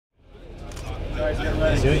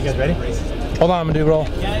Let's do it. You guys ready? Hold on, I'm gonna do roll.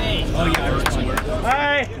 Oh yeah.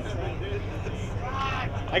 Hi.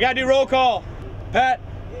 I gotta do roll call. Pat,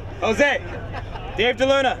 Jose, Dave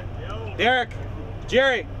DeLuna, Derek,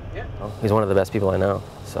 Jerry. He's one of the best people I know,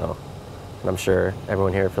 so, and I'm sure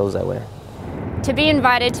everyone here feels that way. To be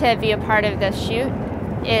invited to be a part of this shoot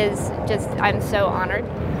is just, I'm so honored.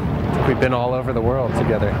 We've been all over the world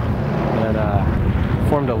together and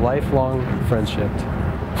formed a lifelong friendship.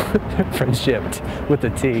 Friendshipped with a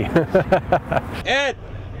T. Ed,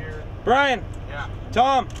 Brian,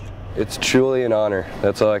 Tom. It's truly an honor,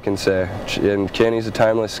 that's all I can say. And Kenny's a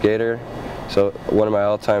timeless skater, so one of my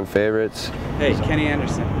all-time favorites. Hey, Kenny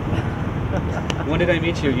Anderson. When did I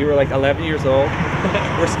meet you? You were like 11 years old.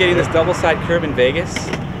 We're skating this double-side curve in Vegas,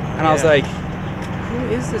 and I was like, who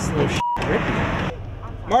is this little shit?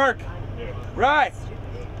 Mark, Rye,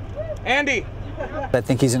 Andy. I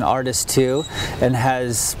think he's an artist too, and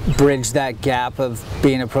has bridged that gap of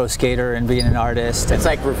being a pro skater and being an artist. It's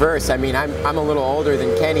like reverse. I mean, I'm a little older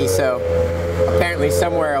than Kenny, so apparently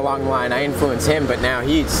somewhere along the line I influence him, but now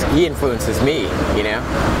he influences me. You know,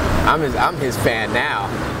 I'm his fan now.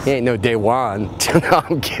 He ain't no day one. No,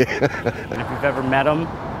 I'm kidding. If you've ever met him,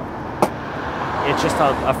 it's just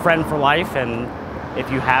a friend for life, and if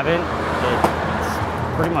you haven't,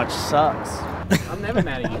 it pretty much sucks. I'm never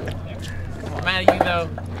mad at you. I'm mad at you though.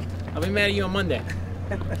 I'll be mad at you on Monday.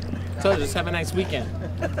 So just have a nice weekend.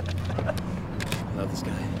 I love this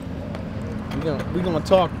guy. We gonna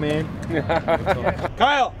talk, man.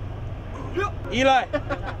 Kyle, Eli,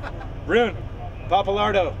 Rune,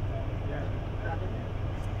 Papalardo,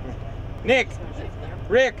 Nick,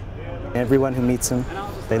 Rick. Everyone who meets him,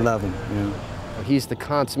 they love him. You know? He's the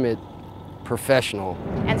consummate professional.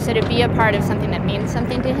 And so to be a part of something that means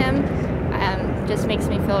something to him just makes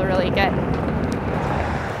me feel really good.